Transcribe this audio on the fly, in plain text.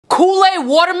Kool-Aid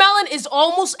watermelon is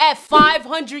almost at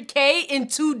 500K in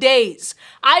 2 days.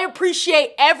 I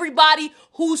appreciate everybody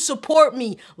who support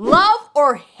me. Love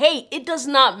or hate, it does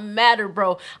not matter,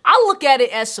 bro. I look at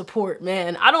it as support,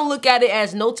 man. I don't look at it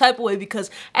as no type of way, because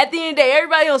at the end of the day,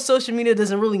 everybody on social media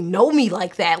doesn't really know me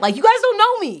like that. Like, you guys don't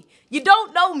know me. You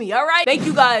don't know me, all right? Thank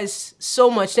you guys so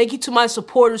much. Thank you to my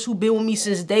supporters who've been with me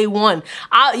since day one.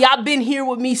 Y'all been here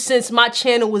with me since my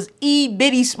channel was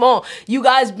bitty small. You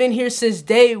guys been here since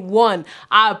day one.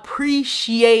 I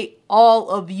appreciate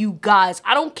all of you guys.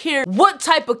 I don't care what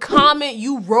type of comment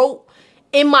you wrote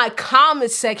in my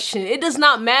comment section. It does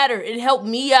not matter. It helped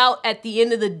me out at the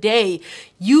end of the day.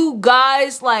 You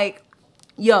guys, like,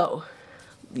 yo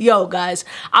guys,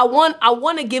 I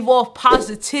want to give off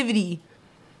positivity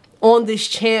on this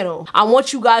channel. I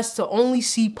want you guys to only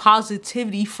see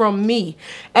positivity from me.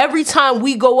 Every time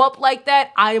we go up like that,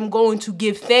 I am going to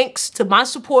give thanks to my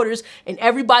supporters and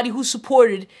everybody who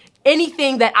supported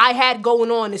anything that I had going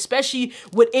on, especially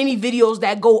with any videos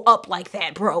that go up like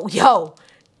that, bro. Yo,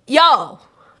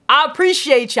 I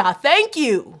appreciate y'all. Thank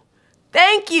you.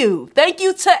 Thank you. Thank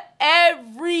you to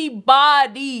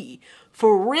everybody.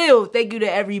 For real, thank you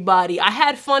to everybody. I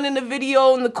had fun in the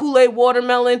video in the Kool-Aid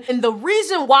watermelon. And the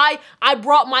reason why I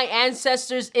brought my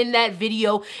ancestors in that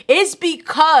video is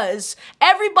because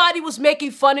everybody was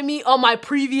making fun of me on my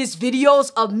previous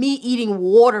videos of me eating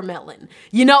watermelon.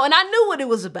 You know, and I knew what it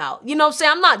was about. You know what I'm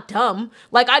saying? I'm not dumb.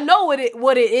 Like, I know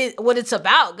what it's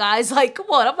about, guys. Like,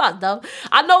 come on, I'm not dumb.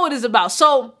 I know what it's about.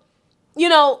 So, you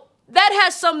know, that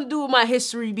has something to do with my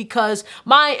history, because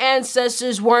my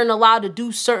ancestors weren't allowed to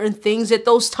do certain things at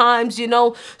those times, you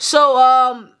know?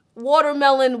 So,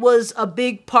 watermelon was a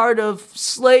big part of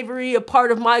slavery, a part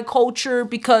of my culture,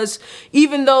 because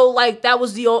even though, like, that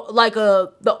was the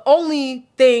only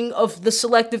thing of the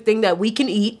selective thing that we can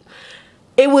eat,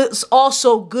 it was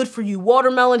also good for you.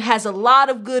 Watermelon has a lot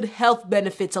of good health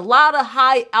benefits, a lot of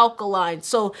high alkaline.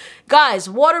 So, guys,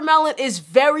 watermelon is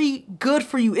very good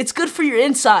for you. It's good for your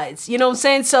insides. You know what I'm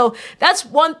saying? So, that's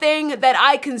one thing that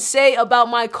I can say about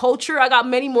my culture. I got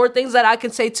many more things that I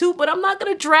can say too, but I'm not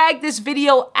going to drag this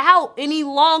video out any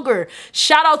longer.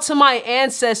 Shout out to my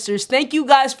ancestors. Thank you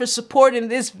guys for supporting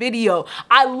this video.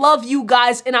 I love you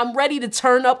guys, and I'm ready to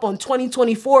turn up on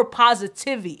 2024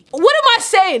 positivity. What am I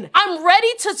saying? I'm ready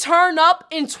to turn up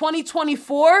in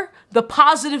 2024 the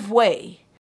positive way.